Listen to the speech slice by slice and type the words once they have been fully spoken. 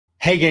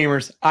Hey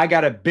gamers, I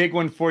got a big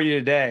one for you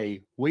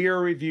today. We are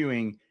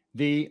reviewing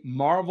the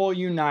Marvel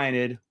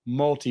United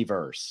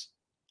Multiverse.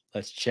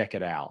 Let's check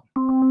it out.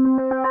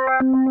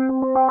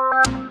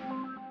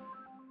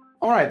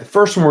 All right, the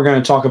first one we're going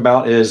to talk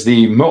about is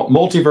the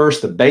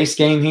Multiverse, the base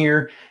game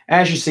here.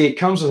 As you see, it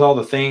comes with all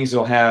the things.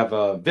 It'll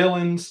have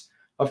villains.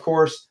 Of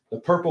course, the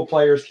purple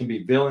players can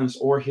be villains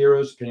or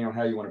heroes, depending on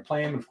how you want to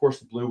play them. Of course,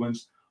 the blue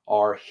ones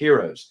are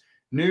heroes.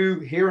 New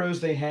heroes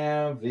they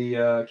have,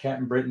 the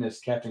Captain Britain is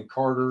Captain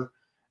Carter.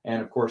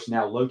 And of course,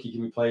 now Loki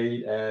can be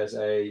played as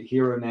a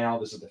hero now.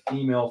 This is the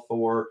female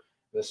Thor,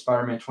 the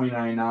Spider-Man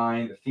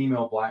 2099, the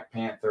female Black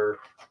Panther,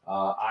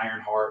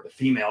 Ironheart, the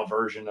female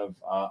version of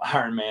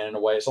Iron Man in a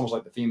way. It's almost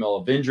like the female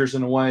Avengers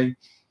in a way.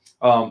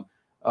 And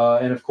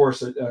of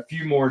course, a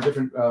few more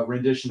different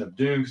rendition of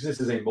Doom, because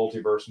this is a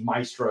multiverse.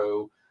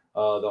 Maestro,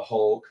 the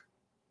Hulk.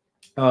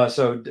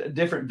 So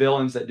different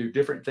villains that do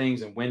different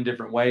things and win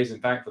different ways. In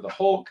fact, for the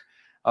Hulk,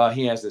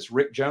 he has this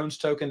Rick Jones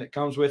token that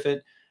comes with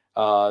it.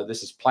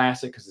 This is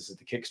plastic because this is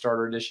the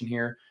Kickstarter edition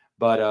here.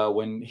 But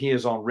when he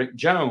is on Rick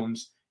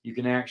Jones, you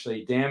can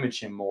actually damage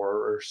him more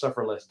or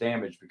suffer less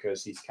damage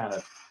because he's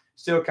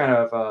still kind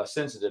of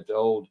sensitive to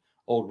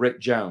old Rick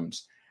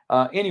Jones.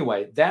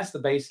 Anyway, that's the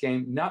base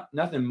game.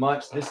 Nothing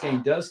much. This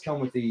game does come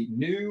with the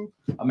new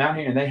amount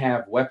here, and they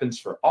have weapons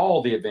for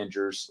all the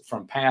Avengers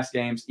from past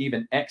games.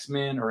 Even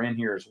X-Men are in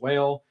here as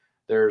well.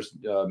 There's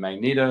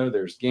Magneto.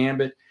 There's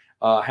Gambit.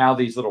 How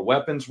these little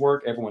weapons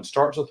work. Everyone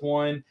starts with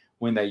one.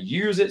 When they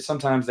use it,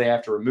 sometimes they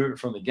have to remove it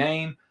from the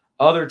game.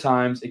 Other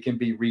times it can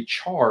be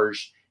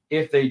recharged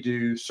if they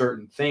do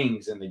certain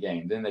things in the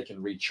game. Then they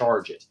can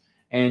recharge it.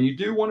 And you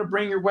do want to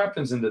bring your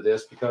weapons into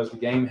this because the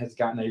game has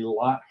gotten a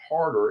lot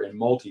harder in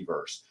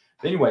Multiverse.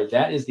 But anyway,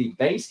 that is the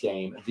base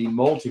game, the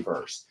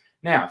Multiverse.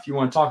 Now, if you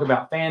want to talk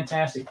about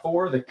Fantastic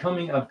Four, the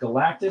coming of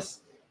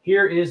Galactus,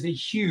 here is the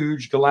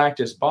huge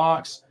Galactus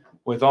box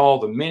with all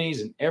the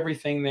minis and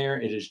everything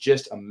there. It is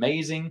just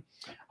amazing.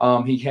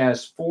 He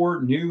has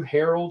 4 new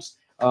heralds.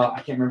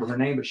 I can't remember her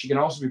name, but she can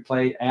also be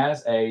played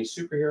as a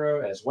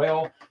superhero as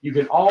well. You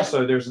can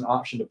also, there's an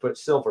option to put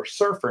Silver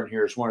Surfer in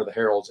here as one of the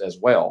heralds as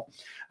well.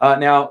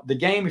 Now, the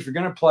game, if you're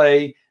going to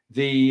play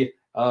the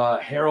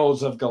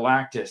Heralds of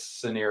Galactus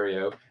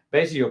scenario,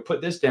 basically you'll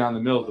put this down in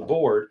the middle of the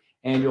board,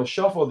 and you'll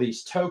shuffle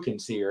these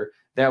tokens here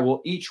that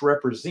will each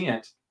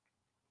represent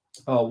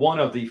one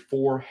of the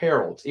 4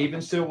 heralds,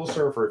 even Silver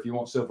Surfer if you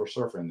want Silver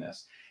Surfer in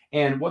this.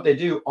 And what they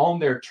do on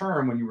their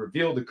turn, when you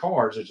reveal the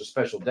cards, there's a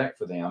special deck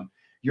for them.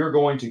 You're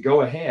going to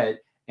go ahead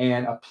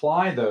and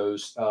apply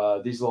those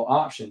these little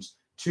options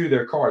to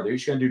their card. They're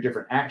each going to do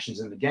different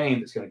actions in the game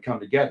that's going to come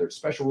together.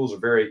 Special rules are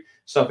very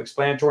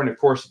self-explanatory. And of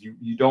course, if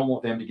you don't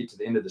want them to get to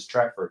the end of this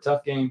track for a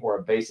tough game or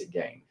a basic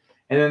game.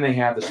 And then they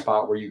have the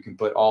spot where you can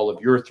put all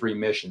of your 3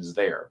 missions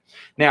there.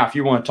 Now, if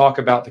you want to talk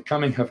about the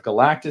coming of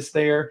Galactus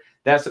there,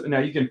 now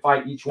you can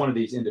fight each one of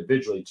these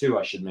individually too,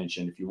 I should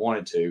mention, if you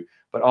wanted to.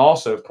 But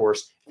also, of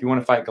course, if you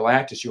want to fight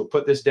Galactus, you'll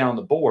put this down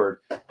the board,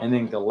 and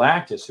then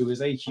Galactus, who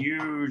is a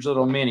huge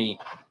little mini,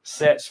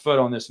 sets foot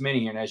on this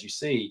mini, and as you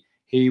see,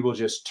 he will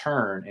just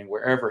turn, and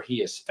wherever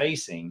he is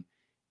facing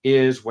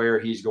is where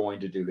he's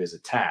going to do his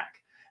attack.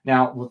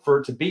 Now,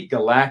 to beat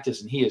Galactus,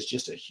 and he is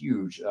just a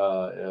huge,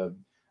 probably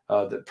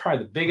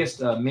the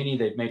biggest mini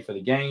they've made for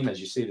the game.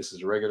 As you see, this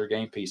is a regular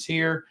game piece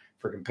here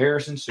for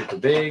comparison, super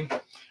big.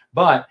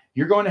 But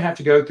you're going to have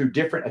to go through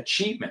different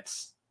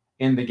achievements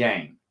in the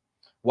game.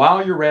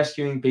 While you're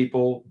rescuing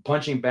people,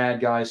 punching bad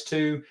guys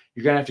too,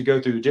 you're going to have to go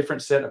through a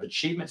different set of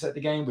achievements at the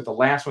game, with the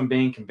last one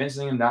being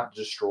convincing him not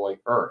to destroy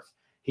Earth.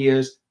 He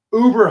is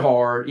uber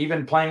hard,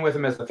 even playing with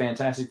him as the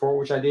Fantastic Four,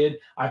 which I did.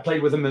 I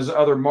played with him as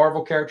other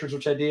Marvel characters,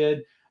 which I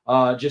did.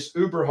 Just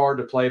uber hard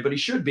to play, but he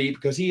should be,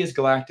 because he is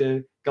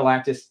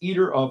Galactus,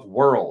 Eater of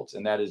Worlds,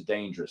 and that is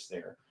dangerous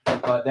there.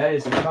 But that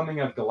is the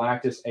coming of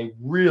Galactus, a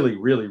really,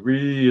 really,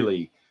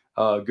 really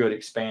good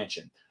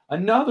expansion.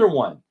 Another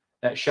one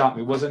that shocked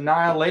me was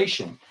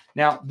Annihilation.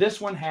 Now, this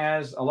one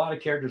has a lot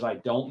of characters I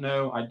don't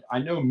know. I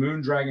know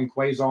Moondragon,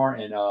 Quasar,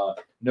 and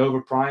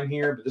Nova Prime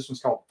here, but this one's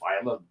called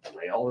Viola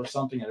Rail or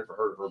something. I never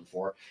heard of her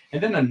before.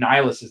 And then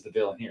Annihilus is the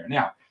villain here.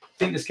 Now, I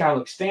think this kind of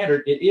looks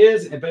standard. It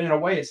is, but in a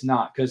way it's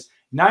not, because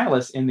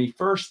Nihilus in the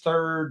 1st,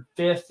 3rd,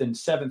 5th, and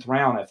 7th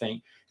round, I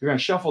think, you're going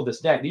to shuffle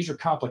this deck. These are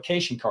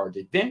complication cards,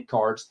 event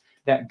cards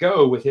that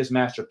go with his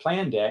Master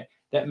Plan deck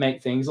that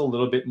make things a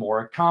little bit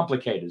more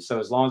complicated. So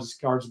as long as this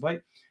card's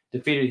played,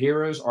 defeated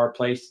heroes are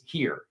placed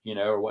here,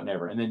 or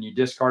whatever. And then you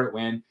discard it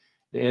when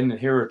the end of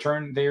the hero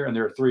turn there, and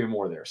there are 3 or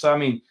more there. So, I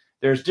mean,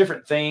 there's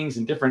different things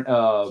and different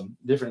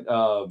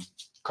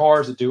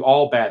cards that do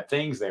all bad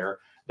things there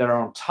that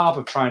are on top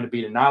of trying to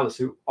beat Annihilus,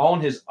 who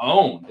on his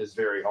own is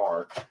very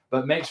hard,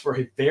 but makes for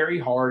a very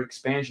hard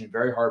expansion,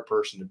 very hard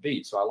person to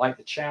beat. So I like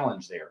the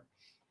challenge there.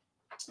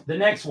 The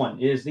next one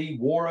is the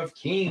War of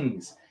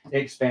Kings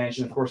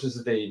expansion. Of course, this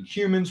is the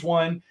Inhumans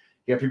one.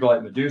 You have people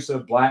like Medusa,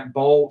 Black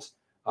Bolt,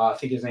 I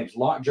think his name's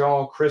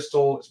Lockjaw,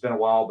 Crystal. It's been a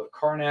while, but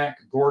Karnak,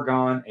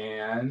 Gorgon,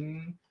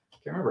 and I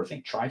can't remember. I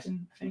think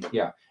Triton.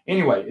 Yeah.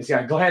 Anyway, it's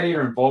got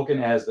Gladiator and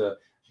Vulcan as the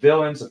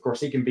villains. Of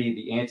course, he can be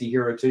the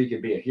anti-hero too. He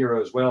can be a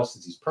hero as well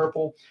since he's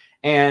purple.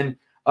 And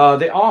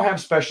they all have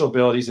special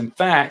abilities. In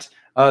fact,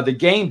 the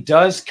game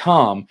does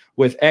come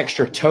with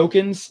extra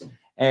tokens.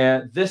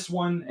 And this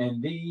one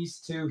and these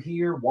two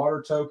here,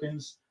 water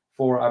tokens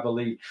for, I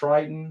believe,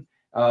 Triton.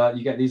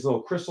 You got these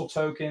little crystal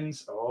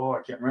tokens. Oh,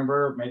 I can't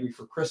remember. Maybe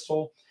for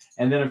crystal.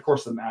 And then, of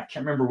course, I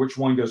can't remember which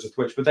one goes with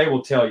which, but they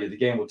will tell you. The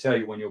game will tell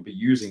you when you'll be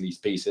using these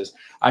pieces.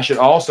 I should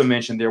also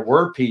mention there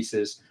were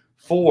pieces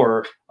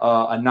for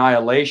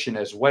Annihilation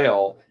as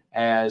well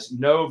as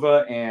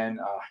Nova, and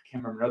I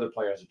can't remember another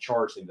player has a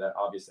charge thing. That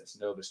obviously that's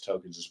Nova's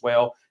tokens as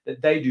well,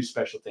 that they do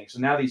special things. So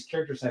now these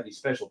characters have these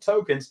special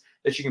tokens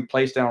that you can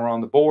place down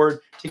around the board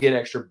to get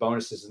extra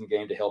bonuses in the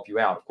game to help you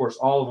out. Of course,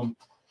 all of them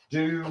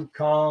do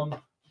come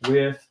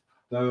with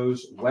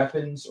those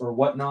weapons or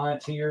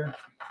whatnot here.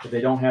 If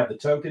they don't have the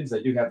tokens,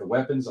 they do have the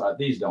weapons.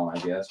 These don't,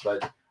 I guess,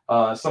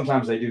 but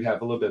sometimes they do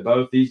have a little bit of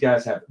both. These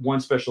guys have one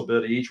special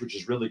ability each, which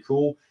is really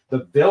cool.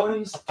 The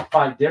villains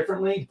fight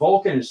differently.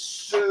 Vulcan is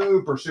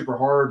super, super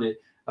hard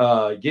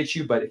to get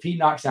you, but if he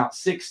knocks out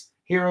 6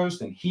 heroes,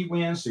 then he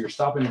wins, so you're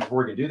stopping him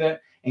before he can do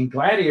that. And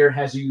Gladiator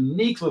has a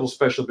unique little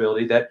special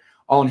ability that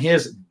on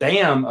his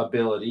BAM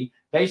ability,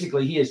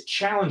 basically he is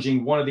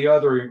challenging one of the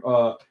other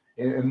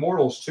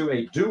immortals to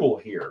a duel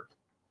here.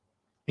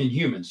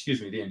 Inhumans,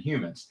 excuse me, the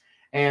Inhumans.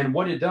 And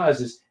what it does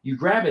is you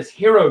grab his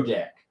hero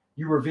deck.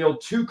 You reveal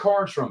 2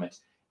 cards from it.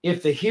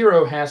 If the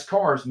hero has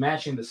cards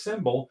matching the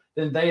symbol,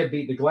 then they have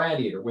beat the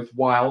Gladiator, with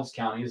wilds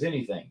counting as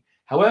anything.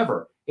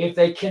 However, if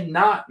they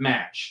cannot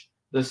match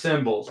the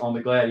symbols on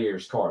the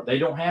Gladiator's card, they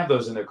don't have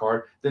those in their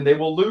card, then they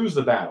will lose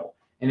the battle.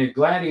 And if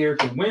Gladiator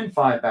can win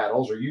 5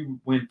 battles, or you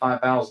win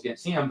 5 battles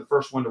against him, the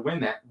first one to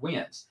win that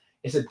wins.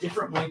 It's a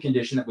different win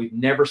condition that we've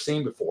never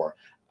seen before.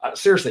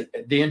 Seriously,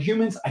 the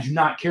Inhumans I do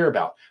not care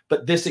about,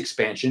 but this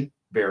expansion,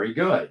 very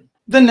good.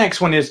 The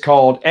next one is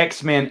called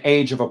X-Men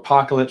Age of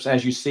Apocalypse.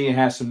 As you see, it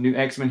has some new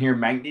X-Men here.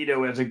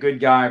 Magneto is a good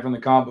guy from the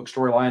comic book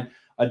storyline.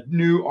 A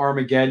new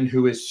Armageddon,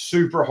 who is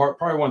super hard,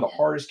 probably one of the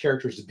hardest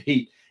characters to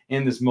beat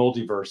in this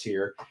multiverse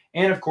here.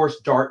 And, of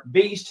course, Dark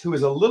Beast, who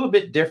is a little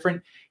bit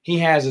different. He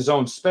has his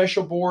own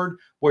special board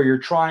where you're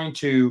trying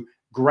to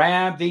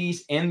grab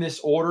these in this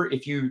order.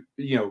 If you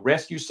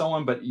rescue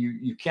someone, but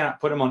you cannot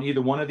put them on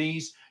either one of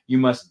these, you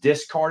must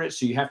discard it.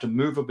 So you have to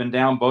move up and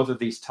down both of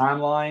these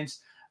timelines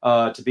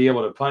to be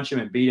able to punch him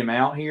and beat him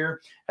out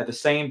here. At the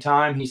same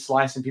time, he's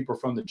slicing people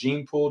from the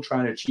gene pool,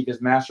 trying to achieve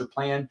his master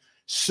plan.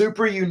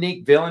 Super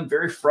unique villain,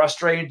 very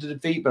frustrating to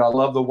defeat, but I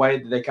love the way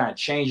that they kind of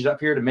changed it up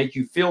here to make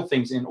you feel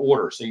things in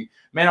order. So you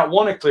may not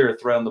want to clear a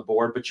threat on the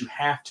board, but you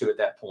have to at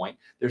that point.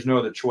 There's no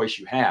other choice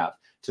you have.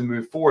 To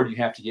move forward, you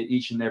have to get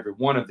each and every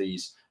one of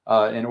these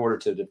in order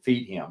to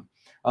defeat him.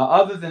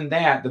 Other than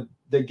that,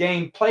 the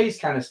game plays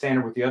kind of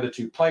standard with the other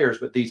 2 players,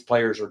 but these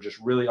players are just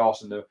really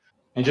awesome to.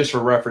 And just for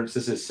reference,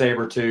 this is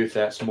Sabretooth,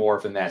 that's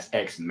Morph, and that's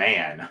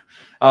X-Man.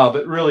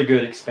 But really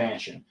good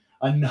expansion.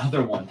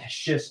 Another one that's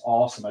just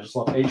awesome. I just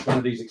love each one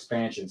of these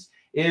expansions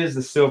is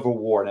the Civil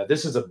War. Now,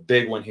 this is a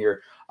big one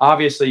here.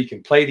 Obviously, you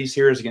can play these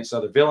heroes against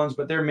other villains,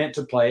 but they're meant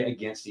to play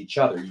against each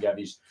other. You got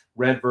these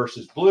red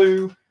versus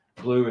blue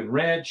and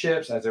red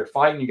chips. As they're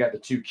fighting, you got the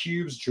 2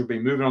 cubes that you'll be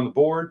moving on the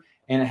board,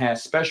 and it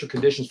has special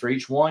conditions for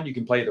each one. You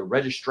can play the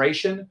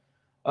registration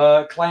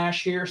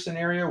clash here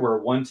scenario where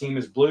one team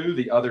is blue,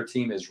 the other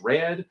team is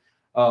red.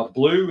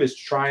 Blue is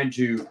trying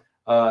to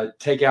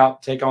take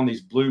on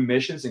these blue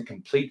missions and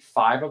complete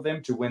 5 of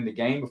them to win the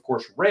game. Of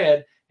course,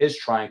 red is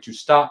trying to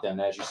stop them.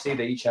 As you see,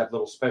 they each have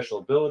little special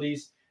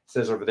abilities. It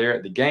says over there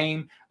at the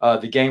game.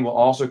 The game will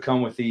also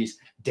come with these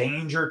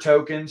danger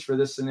tokens for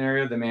this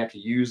scenario. They may have to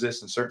use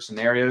this in certain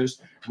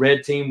scenarios.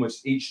 Red team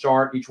was each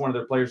one of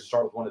their players to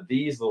start with one of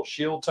these little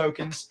shield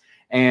tokens,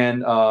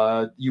 and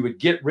you would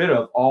get rid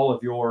of all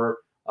of your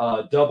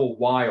double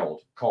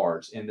wild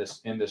cards in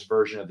this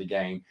version of the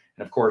game.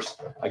 And of course,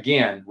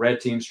 again, red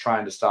team's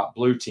trying to stop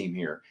blue team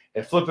here.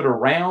 And flip it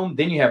around,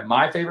 then you have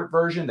my favorite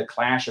version, the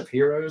Clash of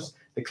Heroes.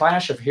 The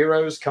Clash of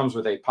Heroes comes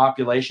with a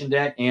population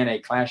deck and a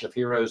Clash of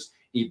Heroes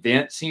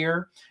events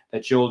here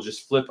that you'll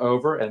just flip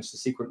over, and it's the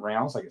secret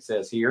rounds like it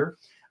says here.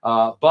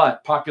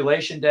 But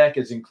population deck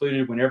is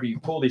included whenever you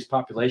pull these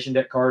population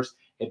deck cards.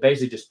 It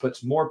basically just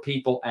puts more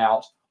people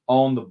out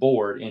on the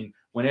board, and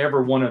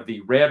whenever one of the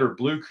red or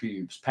blue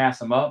cubes pass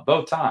them up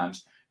both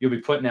times, you'll be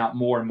putting out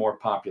more and more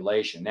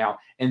population. Now,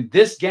 in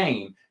this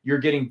game, you're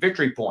getting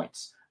victory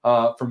points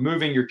for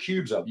moving your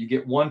cubes up. You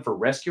get 1 for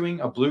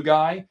rescuing a blue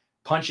guy,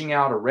 punching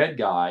out a red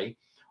guy,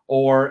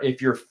 or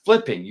if you're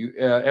flipping,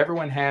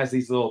 everyone has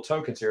these little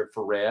tokens here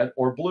for red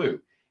or blue.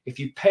 If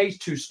you pay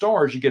 2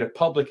 stars, you get a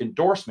public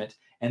endorsement,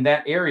 and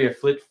that area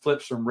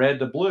flips from red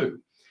to blue.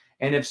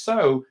 And if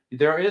so,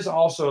 there is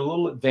also a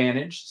little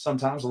advantage.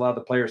 Sometimes a lot of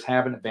the players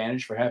have an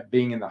advantage for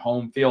being in the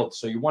home field.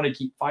 So you want to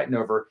keep fighting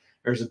over.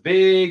 There's a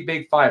big,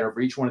 big fight over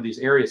each one of these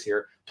areas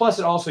here. Plus,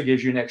 it also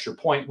gives you an extra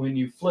point when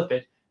you flip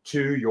it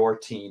to your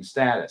team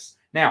status.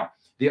 Now,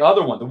 the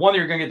other one, the one that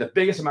you're going to get the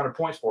biggest amount of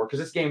points for, because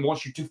this game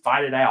wants you to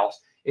fight it out,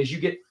 is you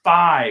get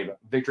 5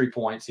 victory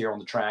points here on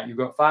the track. You've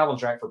got 5 on the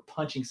track for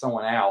punching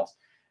someone out.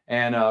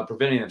 and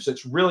preventing them. So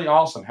it's really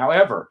awesome.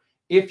 However,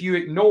 if you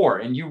ignore,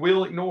 and you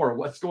will ignore,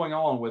 what's going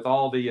on with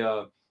all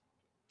the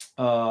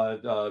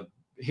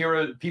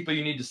hero people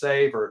you need to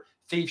save or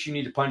thieves you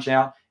need to punch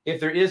out, if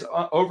there is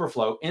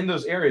overflow in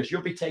those areas,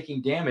 you'll be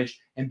taking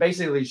damage and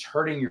basically just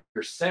hurting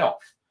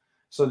yourself.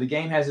 So the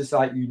game has this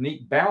like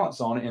unique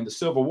balance on it in the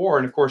Civil War.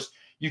 And of course,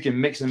 you can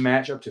mix and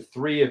match up to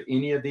 3 of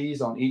any of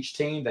these on each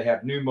team. They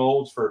have new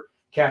molds for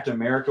Captain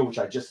America, which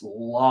I just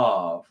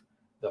love.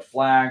 The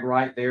flag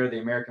right there, the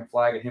American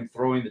flag, and him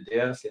throwing the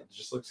disc. It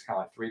just looks kind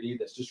of like 3D.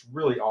 That's just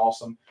really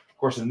awesome. Of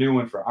course, a new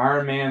one for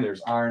Iron Man.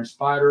 There's Iron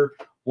Spider,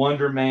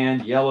 Wonder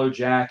Man, Yellow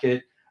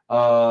Jacket.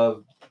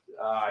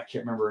 I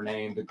can't remember her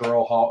name. The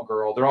girl, Hawk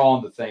Girl. They're all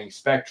in the thing.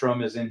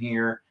 Spectrum is in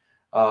here.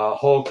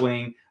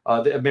 Hulkling.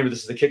 Remember,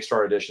 this is the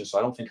Kickstarter edition, so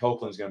I don't think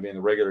Hulkling is going to be in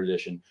the regular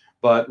edition.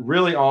 But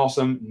really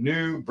awesome,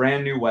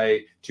 brand new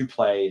way to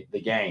play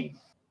the game.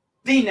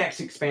 The next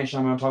expansion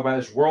I'm going to talk about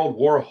is World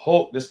War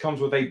Hulk. This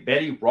comes with a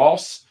Betty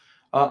Ross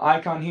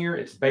icon here.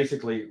 It's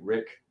basically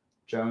Rick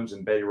Jones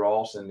and Betty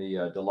Ross in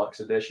the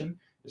deluxe edition.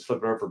 Just flip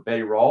it over for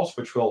Betty Ross,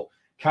 which will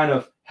kind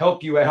of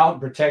help you out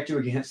and protect you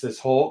against this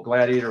Hulk,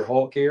 Gladiator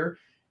Hulk here.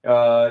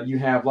 You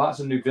have lots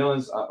of new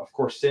villains. Of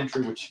course,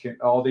 Sentry, which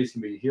all these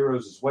can be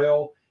heroes as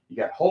well. You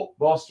got Hulk,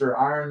 Buster,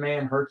 Iron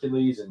Man,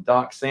 Hercules, and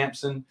Doc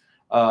Samson.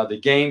 The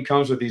game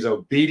comes with these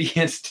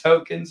obedience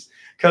tokens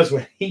because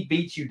when he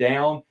beats you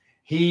down,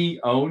 he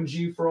owns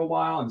you for a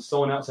while and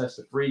someone else has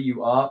to free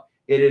you up.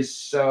 It is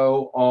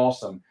so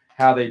awesome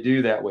how they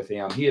do that with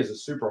him. He is a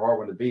super hard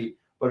one to beat.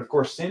 But of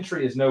course,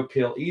 Sentry is no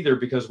pill either,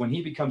 because when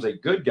he becomes a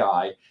good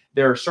guy,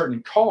 there are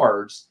certain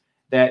cards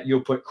that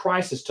you'll put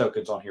crisis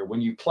tokens on here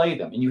when you play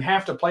them. And you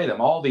have to play them.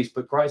 All these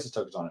put crisis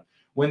tokens on it.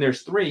 When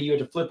there's 3, you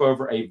have to flip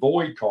over a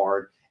void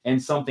card and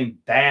something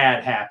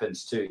bad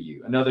happens to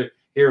you. Another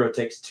hero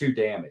takes 2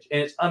 damage.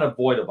 And it's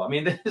unavoidable. I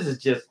mean, this is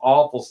just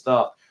awful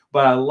stuff.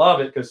 But I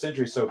love it because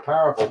Sentry's so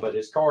powerful, but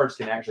his cards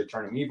can actually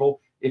turn him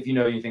evil. If you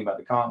know anything about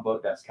the comic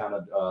book, that's kind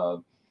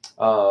of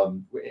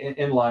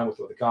in line with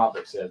what the comic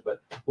book says.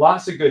 But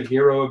lots of good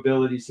hero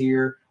abilities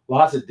here.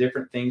 Lots of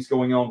different things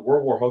going on.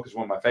 World War Hulk is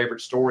one of my favorite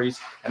stories,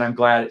 and I'm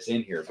glad it's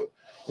in here. But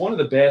one of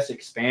the best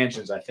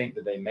expansions I think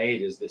that they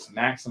made is this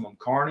Maximum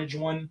Carnage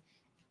one.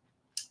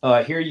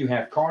 Here you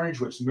have Carnage,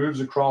 which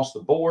moves across the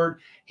board.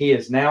 He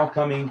is now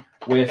coming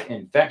with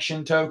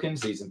infection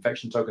tokens. These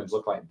infection tokens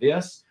look like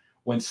this.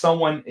 When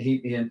someone he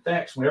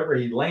infects, whenever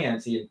he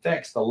lands, he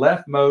infects the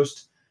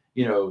leftmost,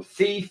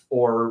 thief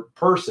or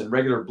person,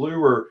 regular blue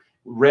or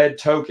red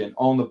token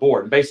on the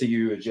board. And basically,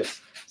 you would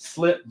just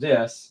slip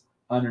this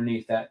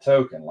underneath that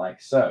token, like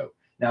so.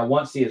 Now,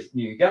 once he is,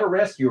 you got to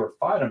rescue or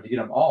fight him to get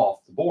him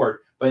off the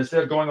board. But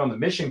instead of going on the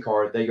mission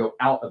card, they go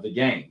out of the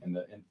game, and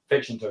the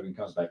infection token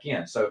comes back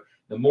in. So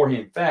the more he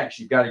infects,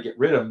 you've got to get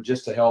rid of him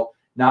just to help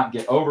not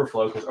get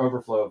overflow, because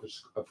overflow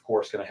is, of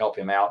course, going to help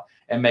him out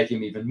and make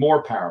him even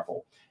more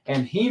powerful.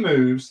 And he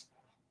moves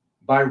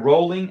by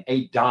rolling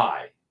a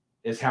die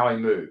is how he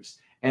moves.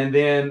 And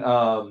then,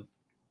 of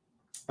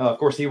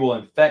course, he will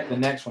infect the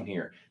next one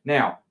here.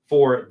 Now,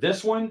 for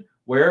this one,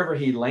 wherever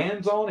he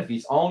lands on, if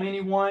he's on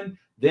anyone,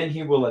 then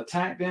he will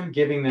attack them,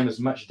 giving them as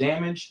much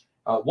damage,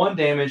 1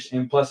 damage,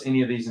 and plus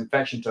any of these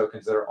infection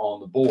tokens that are on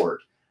the board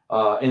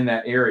in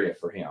that area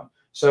for him.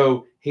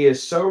 So he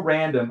is so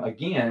random,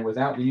 again,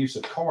 without the use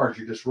of cards.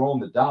 You're just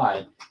rolling the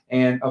die.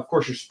 And, of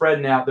course, you're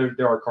spreading out.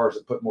 There are cards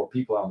that put more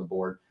people on the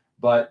board.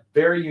 But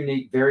very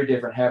unique, very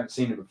different. Haven't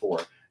seen it before.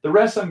 The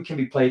rest of them can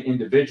be played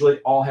individually.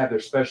 All have their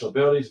special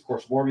abilities. Of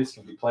course, Morbius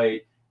can be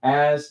played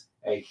as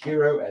a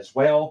hero as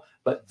well.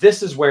 But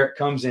this is where it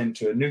comes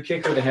into a new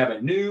kicker. They have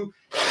a new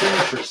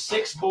Sinister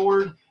 6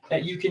 board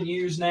that you can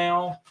use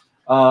now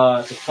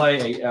to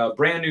play a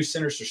brand new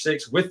Sinister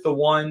 6 with the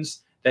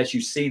ones that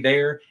you see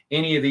there.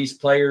 Any of these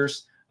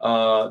players,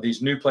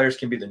 these new players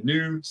can be the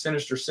new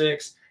Sinister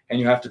 6, and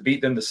you have to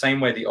beat them the same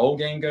way the old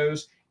game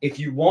goes. If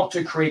you want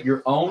to create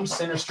your own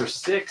Sinister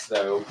 6,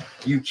 though,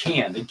 you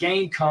can. The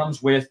game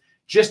comes with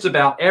just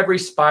about every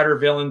spider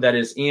villain that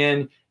is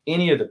in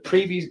any of the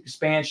previous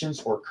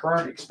expansions or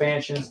current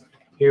expansions.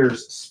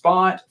 Here's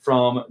Spot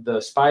from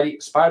the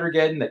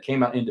Spider-Geddon that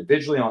came out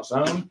individually on its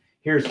own.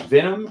 Here's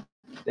Venom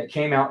that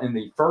came out in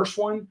the first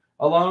one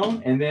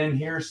alone. And then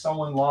here's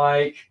someone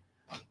like,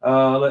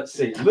 let's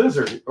see,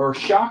 Lizard or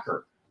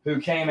Shocker,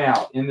 who came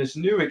out in this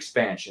new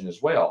expansion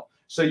as well.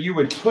 So you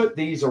would put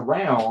these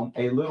around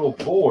a little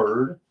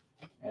board,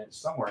 and it's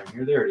somewhere in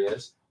here, there it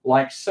is,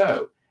 like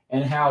so.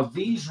 And how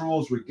these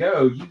rules would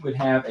go, you would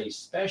have a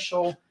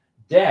special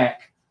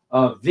deck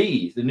of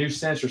these, the new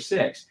Sinister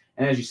 6.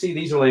 And as you see,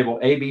 these are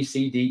labeled A, B,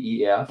 C, D,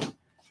 E, F.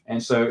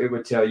 And so it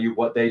would tell you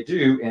what they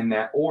do in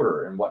that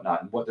order and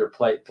whatnot, and what they're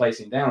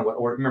placing down in what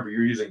order. Remember,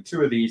 you're using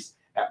 2 of these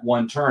at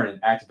one turn and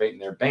activating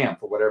their BAM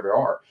for whatever they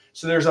are.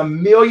 So there's a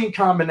million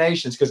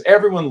combinations because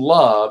everyone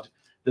loved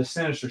the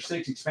Sinister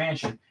 6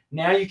 expansion.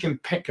 Now you can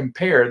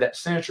compare that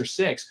Sinister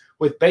 6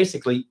 with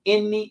basically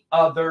any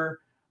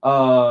other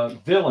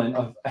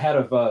villain ahead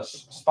of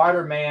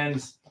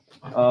Spider-Man's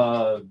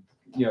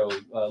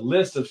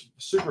list of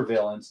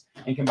supervillains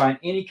and combine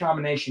any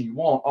combination you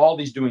want, all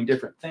these doing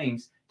different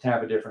things to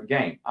have a different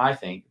game. I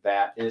think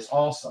that is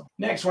awesome.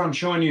 Next, what I'm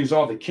showing you is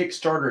all the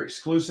Kickstarter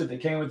exclusive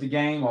that came with the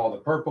game, all the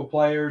purple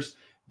players,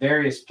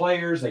 various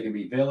players. They can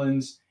be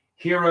villains,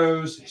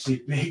 heroes. You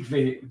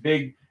see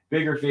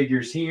bigger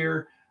figures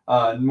here,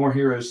 more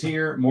heroes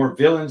here, more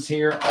villains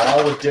here,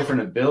 all with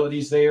different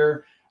abilities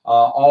there,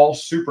 all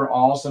super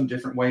awesome,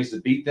 different ways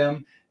to beat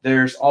them.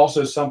 There's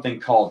also something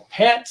called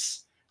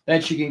pets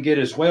that you can get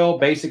as well.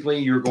 Basically,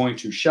 you're going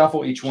to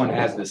shuffle. Each one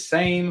has the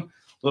same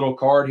little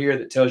card here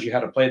that tells you how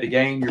to play the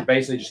game. You're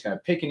basically just going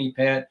to pick any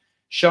pet,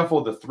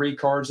 shuffle the 3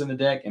 cards in the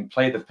deck, and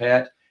play the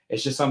pet.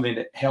 It's just something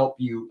to help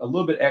you a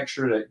little bit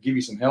extra, to give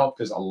you some help,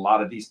 because a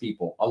lot of these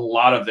people, a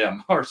lot of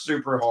them are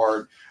super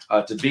hard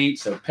to beat.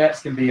 So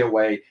pets can be a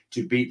way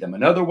to beat them.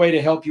 Another way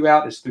to help you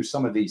out is through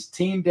some of these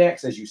team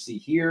decks, as you see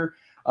here.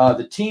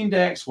 The team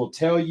decks will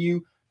tell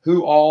you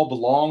who all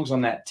belongs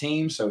on that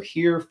team. So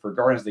here for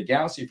Guardians of the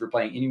Galaxy, if you're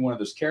playing any one of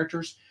those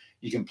characters,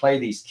 you can play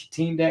these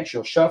team decks.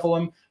 You'll shuffle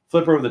them,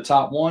 flip over the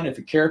top one. If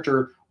a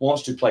character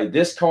wants to play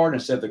this card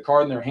instead of the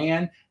card in their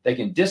hand, they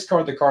can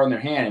discard the card in their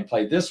hand and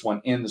play this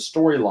one in the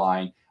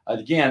storyline.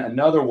 Again,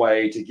 another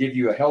way to give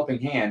you a helping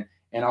hand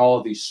in all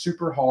of these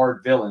super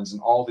hard villains in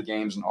all the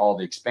games and all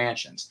the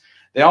expansions.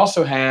 They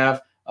also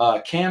have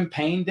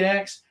campaign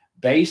decks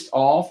based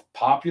off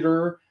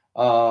popular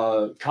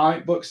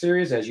comic book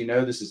series. As you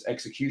know, this is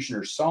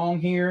Executioner's Song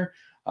here.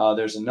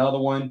 There's another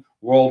one,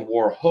 World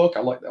War Hulk.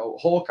 I like the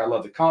Hulk. I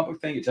love the comic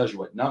book thing. It tells you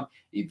what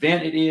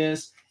event it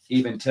is,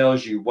 even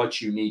tells you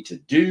what you need to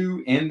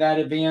do in that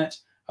event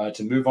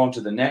to move on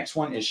to the next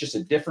one. It's just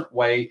a different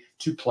way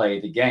to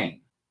play the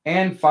game.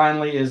 And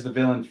finally is the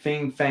villain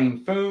Fing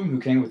Fang Foom,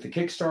 who came with the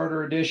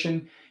Kickstarter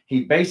edition.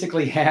 He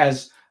basically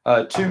has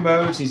 2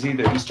 modes. He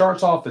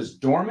starts off as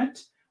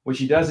dormant, which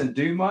he doesn't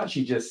do much.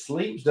 He just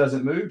sleeps,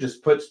 doesn't move,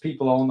 just puts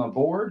people on the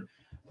board.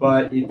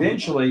 But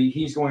eventually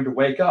he's going to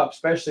wake up,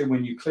 especially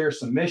when you clear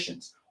some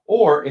missions.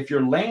 Or if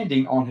you're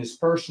landing on his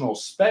personal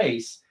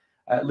space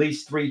at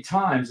least 3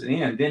 times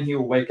in, then he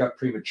will wake up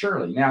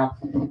prematurely. Now,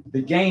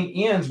 the game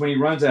ends when he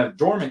runs out of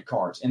dormant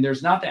cards, and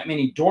there's not that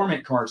many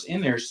dormant cards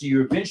in there, so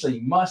you eventually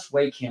must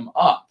wake him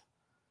up.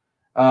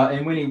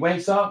 And when he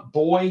wakes up,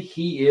 boy,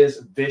 he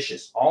is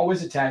vicious,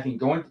 always attacking,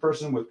 going to the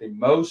person with the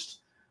most,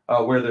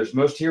 where there's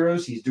most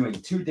heroes. He's doing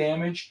 2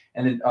 damage,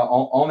 and then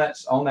on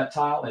that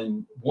tile,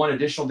 and 1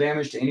 additional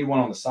damage to anyone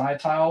on the side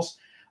tiles.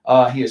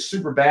 He is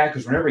super bad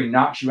because whenever he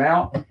knocks you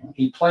out,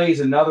 he plays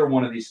another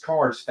one of these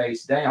cards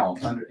face down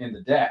in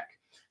the deck.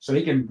 So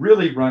he can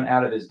really run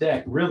out of his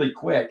deck really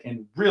quick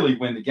and really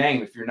win the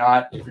game if you're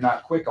not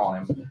quick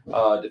on him,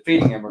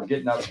 defeating him or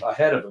getting up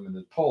ahead of him in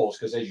the polls.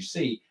 Because as you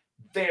see,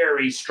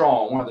 very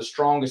strong, one of the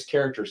strongest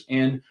characters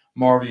in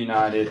Marvel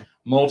United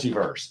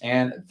Multiverse.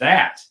 And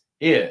that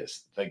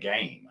is the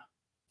game.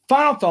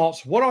 Final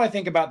thoughts. What do I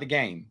think about the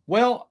game?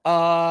 Well,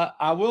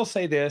 I will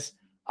say this.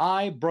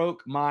 I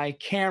broke my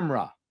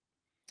camera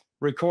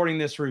recording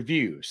this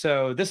review.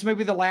 So this may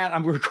be the last.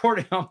 I'm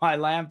recording on my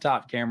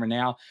laptop camera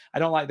now. I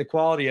don't like the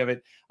quality of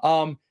it.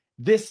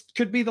 This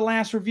could be the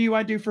last review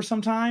I do for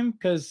some time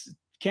because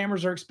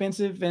cameras are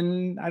expensive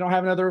and I don't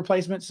have another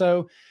replacement.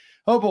 So,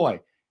 oh boy.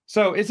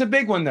 So it's a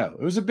big one though.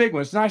 It was a big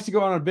one. It's nice to go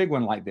on a big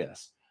one like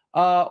this.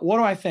 What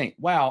do I think?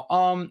 Wow.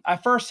 I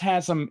first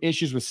had some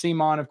issues with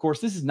CMON. Of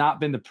course, this has not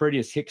been the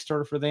prettiest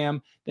Kickstarter for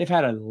them. They've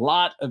had a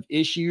lot of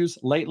issues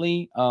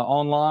lately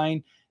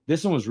online.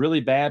 This one was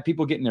really bad.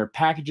 People getting their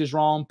packages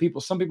wrong.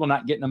 Some people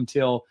not getting them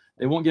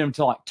they won't get them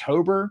till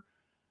October.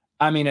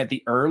 I mean, at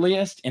the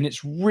earliest. And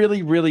it's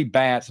really, really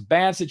bad. It's a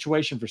bad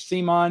situation for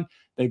CMON.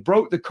 They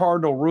broke the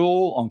cardinal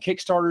rule on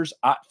Kickstarters.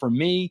 For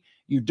me,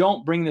 you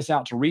don't bring this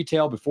out to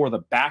retail before the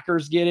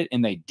backers get it.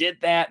 And they did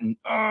that. And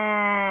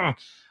I've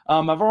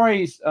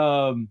already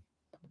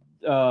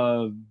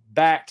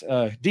backed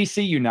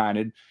DC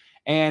United.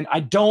 And I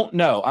don't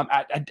know.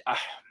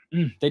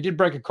 They did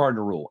break a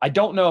cardinal rule. I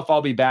don't know if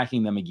I'll be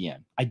backing them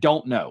again. I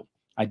don't know.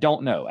 I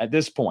don't know at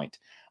this point.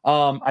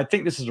 I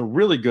think this is a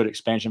really good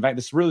expansion. In fact,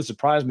 this really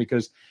surprised me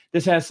because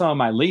this has some of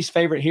my least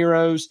favorite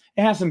heroes.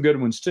 It has some good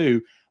ones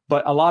too,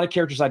 but a lot of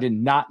characters I did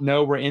not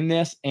know were in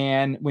this.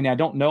 And when I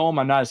don't know them,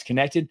 I'm not as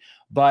connected,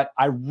 but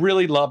I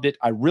really loved it.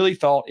 I really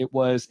thought it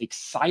was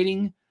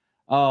exciting.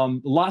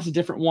 Lots of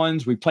different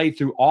ones. We played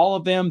through all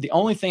of them. The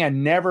only thing I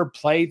never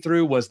played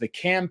through was the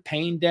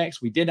campaign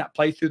decks. We did not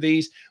play through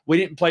these. We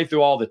didn't play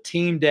through all the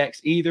team decks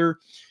either.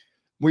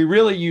 We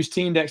really use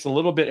team decks a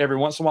little bit every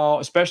once in a while,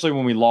 especially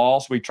when we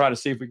lost. We try to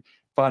see if we can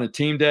find a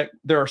team deck.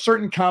 There are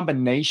certain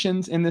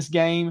combinations in this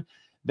game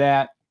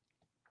that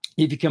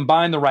if you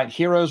combine the right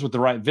heroes with the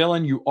right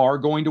villain, you are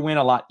going to win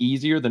a lot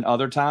easier than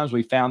other times.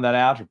 We found that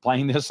out after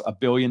playing this a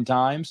billion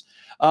times.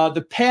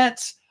 The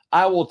pets,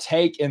 I will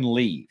take and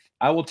leave.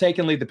 I will take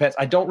and leave the pets.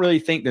 I don't really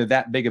think they're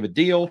that big of a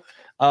deal.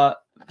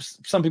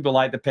 Some people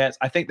like the pets.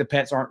 I think the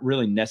pets aren't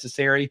really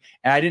necessary.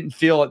 And I didn't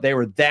feel that they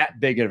were that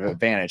big of an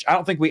advantage. I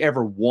don't think we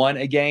ever won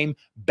a game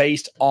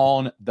based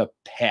on the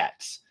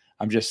pets.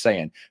 I'm just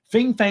saying.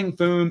 Fing Fang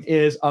Foom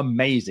is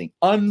amazing.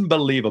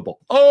 Unbelievable.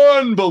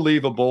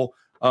 Unbelievable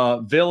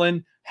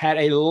villain. Had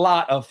a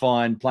lot of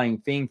fun playing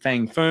Fing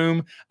Fang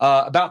Foom.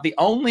 About the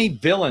only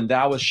villain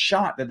that I was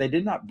shocked that they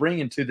did not bring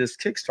into this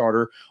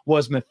Kickstarter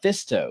was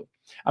Mephisto.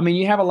 I mean,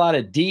 you have a lot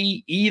of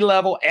D, E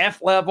level,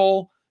 F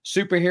level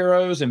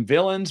superheroes and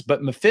villains,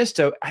 but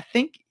Mephisto, I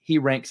think he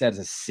ranks as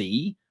a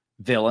C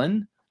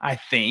villain. I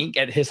think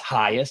at his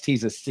highest,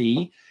 he's a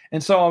C.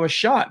 And so I was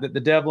shocked that the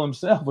devil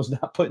himself was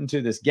not put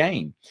into this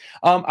game.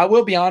 I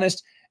will be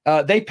honest,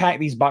 they pack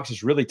these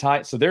boxes really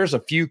tight. So there's a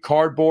few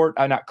cardboard,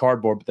 not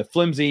cardboard, but the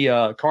flimsy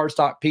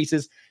cardstock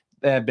pieces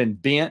that have been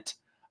bent,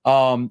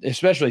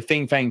 especially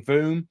Fing Fang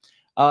Foom.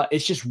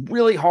 It's just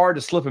really hard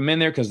to slip them in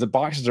there because the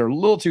boxes are a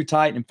little too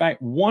tight. In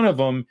fact, one of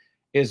them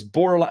is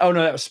borderline. Oh,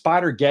 no, that was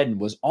Spider-Geddon,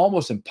 was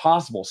almost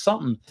impossible.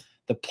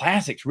 The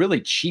plastic's really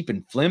cheap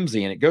and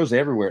flimsy, and it goes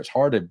everywhere. It's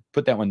hard to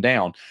put that one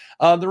down.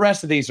 The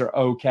rest of these are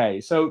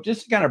okay. So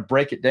just to kind of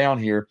break it down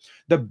here,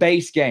 the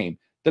base game.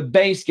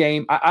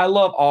 I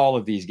love all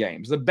of these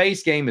games. The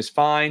base game is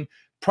fine.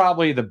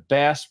 Probably the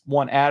best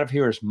one out of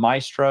here is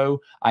Maestro.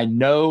 I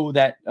know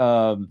that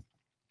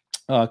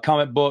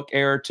comic book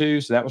era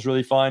too, so that was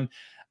really fun.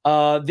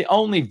 The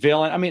only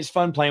villain, I mean, it's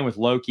fun playing with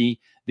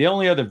Loki. The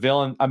only other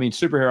villain, I mean,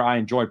 superhero I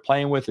enjoyed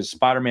playing with is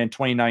Spider-Man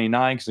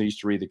 2099 because I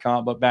used to read the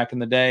comic book back in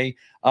the day.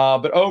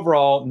 But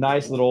overall,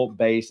 nice little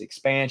base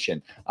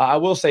expansion. I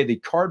will say the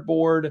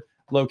cardboard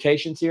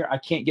locations here, I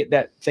can't get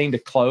that thing to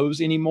close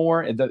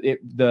anymore.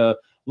 The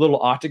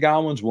little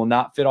octagon ones will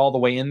not fit all the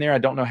way in there. I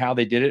don't know how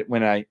they did it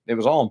it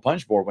was all on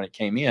punch board when it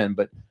came in,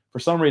 but for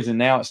some reason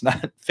now it's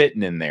not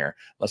fitting in there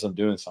unless I'm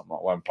doing something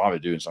wrong. Well, I'm probably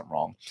doing something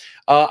wrong.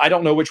 I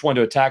don't know which one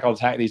to attack. I'll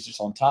attack these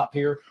just on top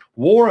here.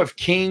 War of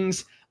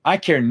Kings. I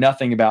care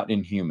nothing about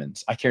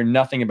Inhumans. I care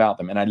nothing about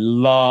them. And I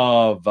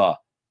love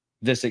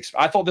this.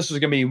 I thought this was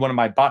going to be one of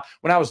my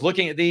when I was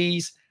looking at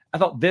these, I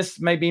thought this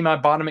may be my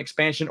bottom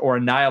expansion, or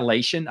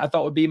Annihilation I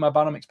thought would be my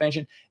bottom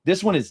expansion.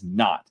 This one is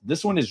not.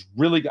 This one is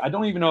really good. I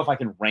don't even know if I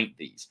can rank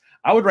these.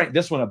 I would rank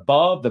this one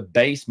above the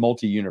base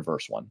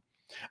multi-universe one.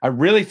 I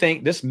really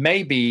think this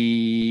may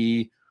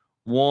be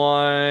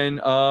one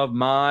of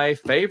my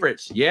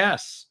favorites.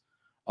 Yes.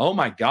 Oh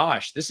my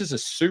gosh. This is a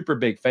super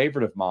big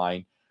favorite of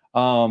mine.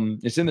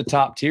 It's in the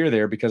top tier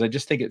there because I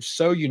just think it's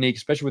so unique,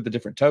 especially with the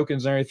different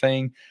tokens and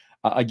everything.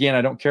 Again,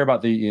 I don't care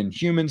about the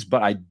Inhumans,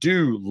 but I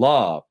do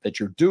love that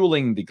you're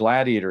dueling the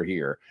Gladiator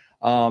here.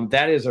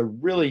 That is a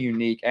really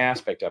unique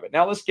aspect of it.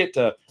 Now let's get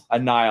to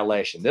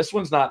Annihilation. This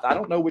one's not, I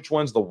don't know which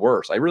one's the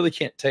worst. I really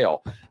can't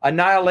tell.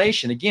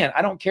 Annihilation, again,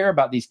 I don't care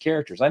about these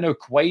characters. I know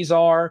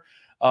Quasar,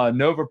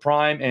 Nova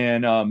Prime,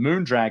 and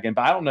Moondragon,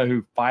 but I don't know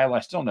who File.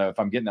 I still don't know if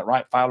I'm getting that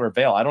right. File or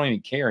Veil. I don't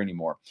even care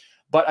anymore.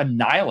 But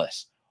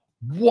Annihilus.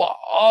 Whoa,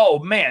 oh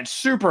man,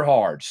 super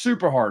hard,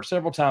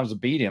 several times to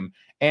beat him.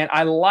 And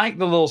I like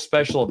the little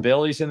special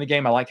abilities in the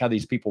game. I like how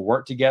these people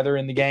work together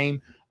in the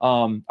game.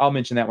 I'll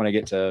mention that when I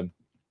get to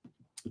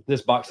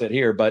this box set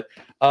here. But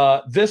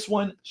this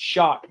one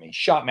shocked me.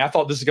 I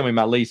thought this is going to be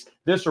my least.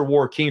 This or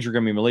War Kings were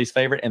going to be my least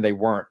favorite, and they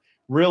weren't.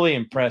 Really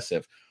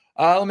impressive.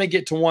 Let me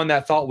get to one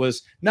that I thought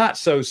was not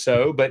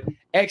so, but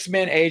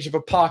X-Men Age of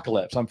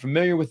Apocalypse. I'm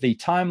familiar with the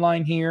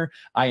timeline here.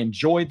 I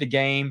enjoyed the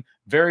game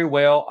very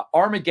well.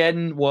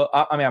 Armageddon,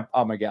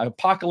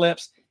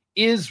 Apocalypse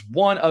is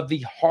one of the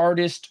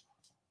hardest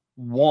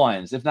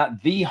ones, if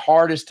not the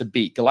hardest to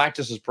beat.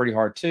 Galactus is pretty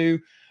hard too,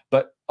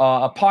 but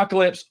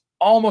Apocalypse,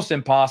 almost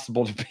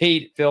impossible to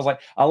beat. It feels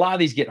like a lot of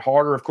these get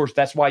harder. Of course,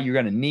 that's why you're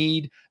going to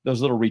need those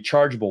little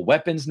rechargeable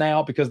weapons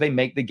now because they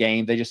make the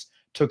game. They just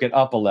took it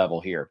up a level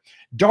here.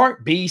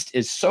 Dark Beast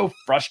is so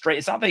frustrating.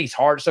 It's not that he's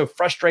hard. It's so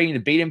frustrating to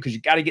beat him because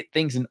you got to get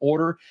things in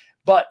order.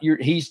 But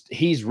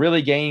he's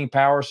really gaining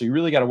power, so you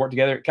really got to work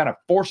together. It kind of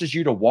forces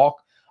you to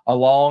walk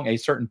along a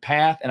certain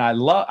path, and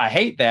I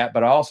hate that,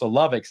 but I also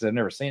love it because I've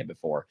never seen it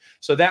before.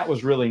 So that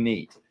was really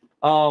neat.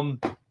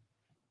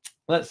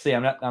 Let's see.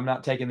 I'm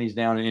not taking these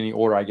down in any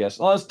order, I guess.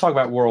 Well, let's talk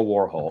about World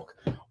War Hulk.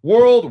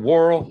 World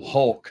War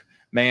Hulk,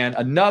 man,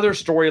 another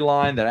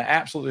storyline that I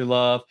absolutely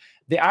love.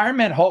 The Iron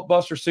Man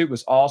Hulkbuster suit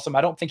was awesome.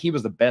 I don't think he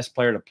was the best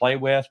player to play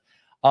with.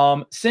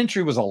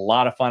 Sentry was a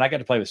lot of fun. I got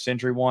to play with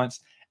Sentry once.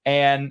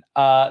 And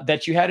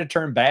that you had to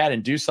turn bad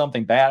and do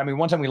something bad. I mean,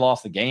 one time we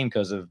lost the game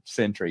because of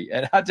Sentry.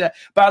 But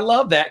I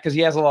love that because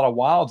he has a lot of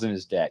wilds in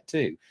his deck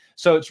too.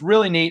 So it's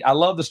really neat. I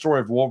love the story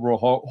of World War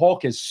Hulk.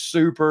 Hulk is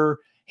super.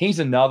 He's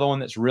another one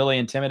that's really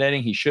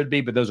intimidating. He should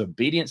be, but those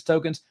obedience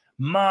tokens,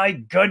 my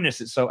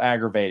goodness, it's so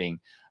aggravating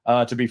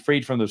to be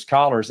freed from those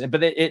collars.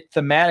 But it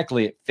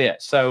thematically, it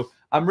fits. So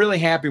I'm really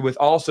happy with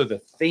also the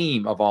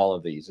theme of all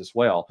of these as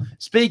well.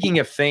 Speaking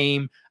of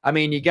theme, I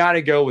mean, you got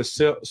to go with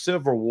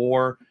Civil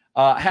War.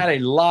 Had a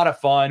lot of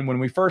fun. When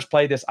we first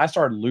played this, I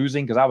started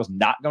losing because I was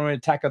not going to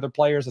attack other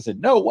players. I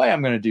said, no way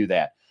I'm going to do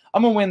that.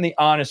 I'm going to win the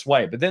honest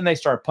way. But then they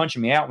started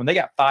punching me out. When they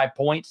got 5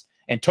 points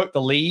and took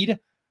the lead,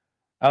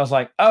 I was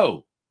like,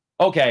 oh,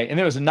 okay. And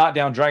there was a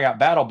knockdown, drag out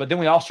battle. But then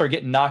we all started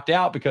getting knocked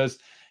out because,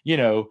 you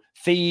know,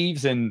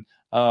 thieves and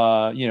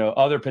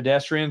other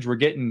pedestrians were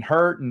getting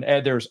hurt, and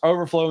there was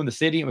overflow in the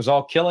city. It was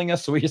all killing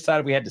us. So we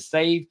decided we had to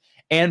save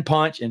and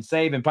punch and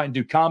save and punch and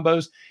do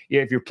combos.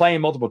 If you're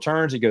playing multiple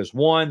turns, it goes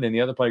 1, then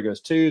the other player goes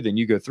 2, then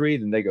you go 3,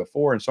 then they go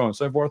 4, and so on and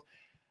so forth.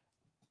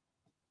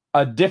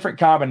 Different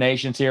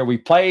combinations here. We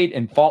played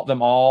and fought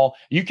them all.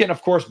 You can,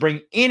 of course, bring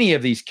any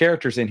of these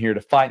characters in here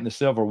to fight in the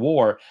Civil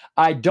War.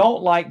 I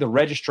don't like the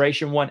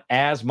registration one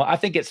as much. I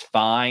think it's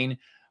fine,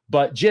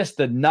 but just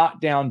the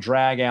knockdown,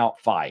 drag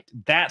out fight.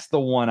 That's the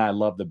one I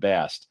love the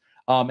best.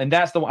 And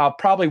that's the one I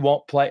probably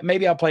won't play.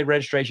 Maybe I'll play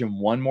registration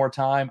one more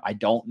time. I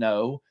don't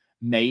know.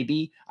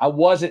 Maybe. It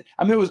was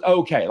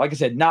okay. Like I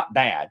said, not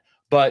bad.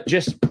 But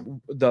just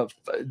the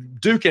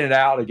duking it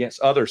out against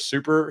other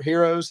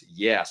superheroes,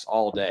 yes,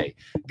 all day.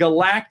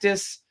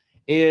 Galactus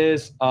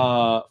is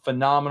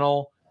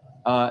phenomenal.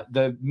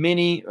 The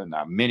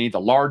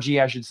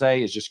largie, I should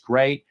say, is just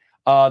great.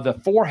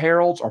 The 4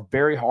 heralds are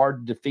very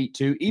hard to defeat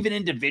too. Even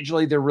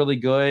individually, they're really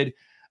good.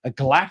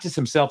 Galactus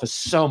himself is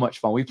so much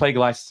fun. We played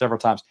Galactus several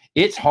times.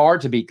 It's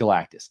hard to beat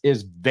Galactus.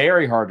 It's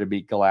very hard to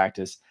beat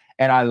Galactus,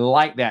 and I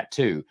like that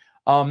too.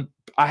 I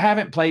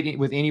haven't played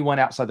with anyone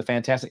outside the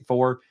Fantastic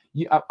Four.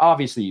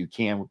 Obviously, you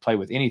can play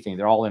with anything.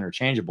 They're all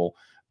interchangeable.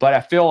 But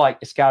I feel like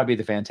it's got to be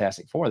the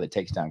Fantastic Four that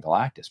takes down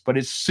Galactus. But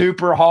it's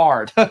super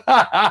hard.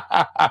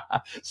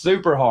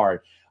 Super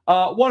hard.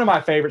 One of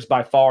my favorites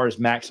by far is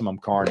Maximum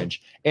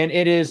Carnage. And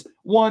it is,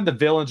 the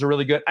villains are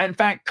really good. In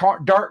fact,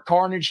 Dark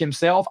Carnage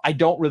himself, I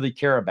don't really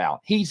care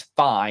about. He's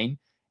fine,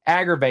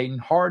 aggravating,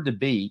 hard to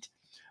beat.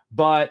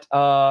 But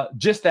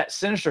just that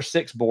Sinister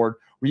Six board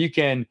where you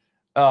can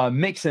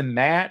mix and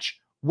match.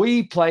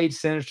 We played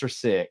Sinister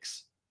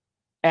Six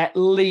at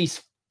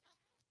least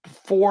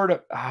 4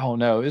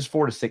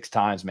 to 6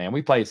 times, man.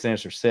 We played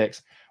Sinister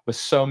Six with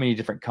so many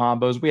different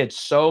combos. We had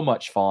so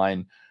much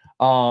fun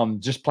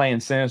just playing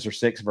Sinister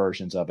Six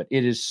versions of it.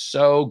 It is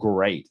so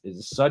great. It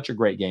is such a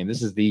great game.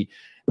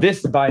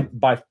 This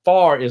by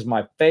far is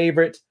my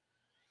favorite.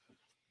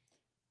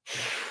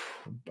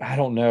 I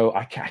don't know.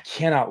 I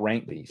cannot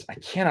rank these. I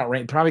cannot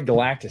rank. Probably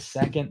Galactus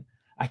second.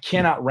 I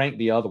cannot rank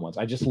the other ones.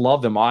 I just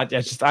love them.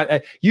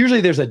 Usually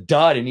there's a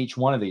dud in each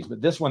one of these,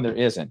 but this one there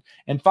isn't.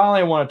 And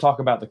finally, I want to talk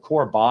about the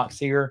core box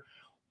here.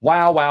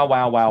 Wow, wow,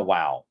 wow, wow,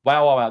 wow.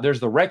 Wow, wow, wow. There's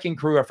the Wrecking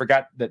Crew. I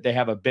forgot that they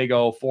have a big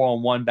old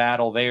 4-on-1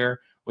 battle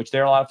there, which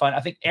they're a lot of fun. I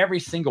think every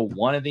single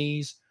one of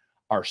these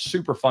are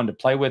super fun to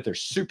play with. They're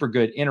super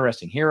good,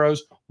 interesting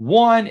heroes.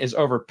 One is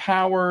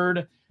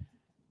overpowered.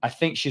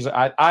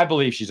 I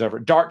believe she's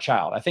Dark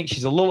Child. I think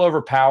she's a little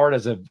overpowered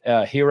as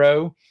a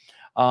hero.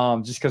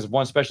 Just because of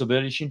one special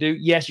ability she can do.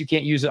 Yes, you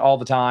can't use it all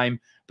the time,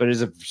 but it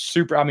is a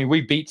super. We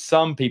beat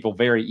some people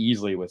very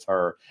easily with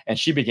her, and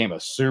she became a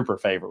super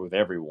favorite with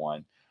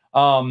everyone.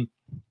 Some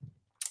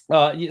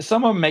of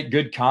them make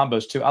good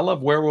combos too. I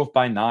love Werewolf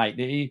by Night.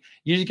 You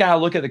just gotta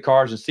look at the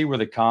cards and see where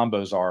the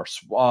combos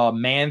are.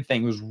 Man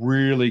Thing was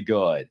really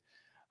good.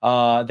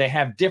 They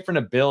have different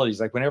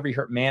abilities. Like whenever you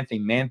hurt Man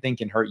Thing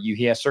can hurt you.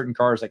 He has certain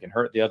cards that can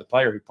hurt the other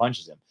player who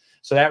punches him.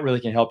 So that really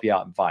can help you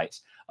out in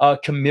fights.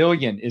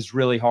 Chameleon is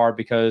really hard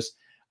because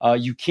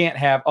you can't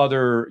have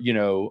other,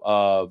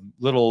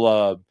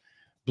 little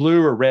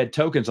blue or red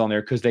tokens on there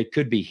because they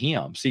could be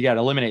him. So you got to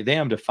eliminate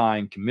them to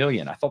find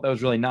Chameleon. I thought that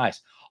was really nice.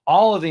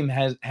 All of them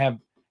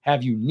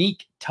have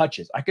unique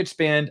touches. I could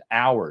spend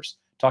hours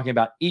talking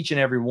about each and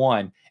every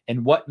one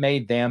and what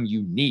made them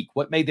unique,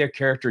 what made their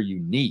character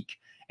unique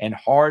and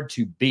hard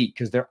to beat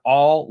because they're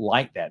all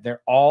like that.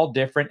 They're all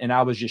different. And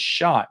I was just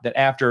shocked that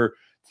after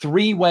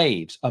 3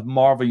 waves of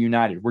Marvel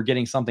United, we're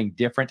getting something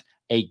different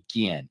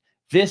again.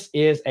 This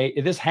is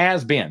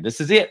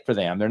it for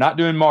them. They're not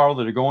doing Marvel.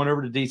 They're going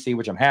over to DC,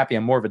 which I'm happy.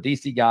 I'm more of a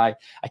DC guy.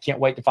 I can't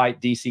wait to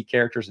fight DC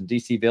characters and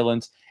DC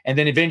villains. And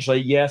then eventually,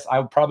 yes,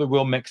 I probably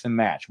will mix and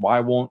match. Why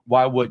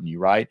wouldn't you,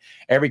 right?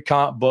 Every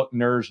comic book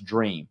nerd's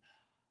dream.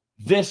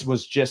 This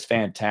was just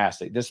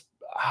fantastic. It's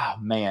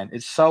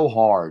so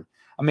hard.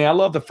 I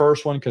love the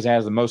first one because it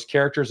has the most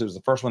characters. It was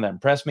the first one that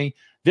impressed me.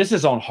 This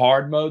is on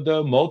hard mode,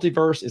 though.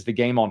 Multiverse is the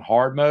game on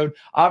hard mode.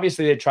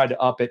 Obviously, they tried to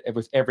up it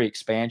with every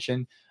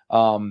expansion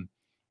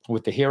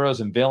with the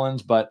heroes and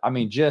villains. But,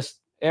 just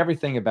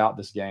everything about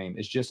this game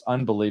is just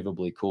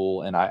unbelievably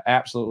cool, and I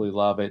absolutely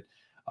love it.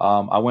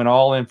 I went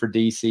all in for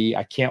DC.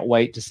 I can't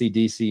wait to see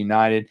DC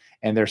United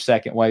and their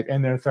second wave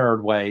and their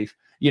third wave.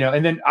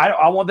 And then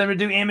I want them to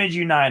do Image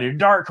United,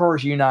 Dark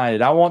Horse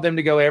United. I want them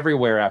to go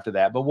everywhere after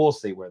that, but we'll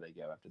see where they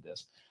go after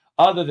this.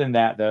 Other than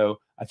that, though,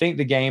 I think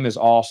the game is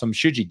awesome.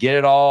 Should you get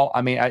it all?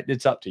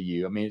 It's up to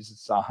you.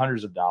 It's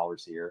hundreds of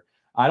dollars here.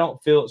 I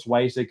don't feel it's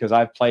wasted because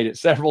I've played it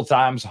several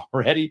times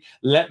already.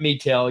 Let me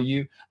tell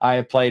you, I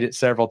have played it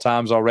several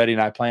times already,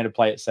 and I plan to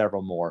play it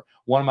several more.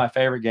 One of my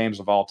favorite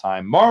games of all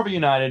time, Marvel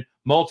United,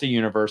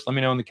 Multi-Universe. Let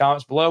me know in the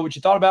comments below what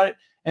you thought about it.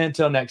 And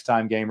until next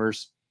time,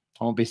 gamers,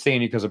 I won't be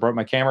seeing you because I broke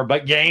my camera,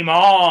 but game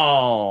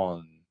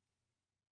on!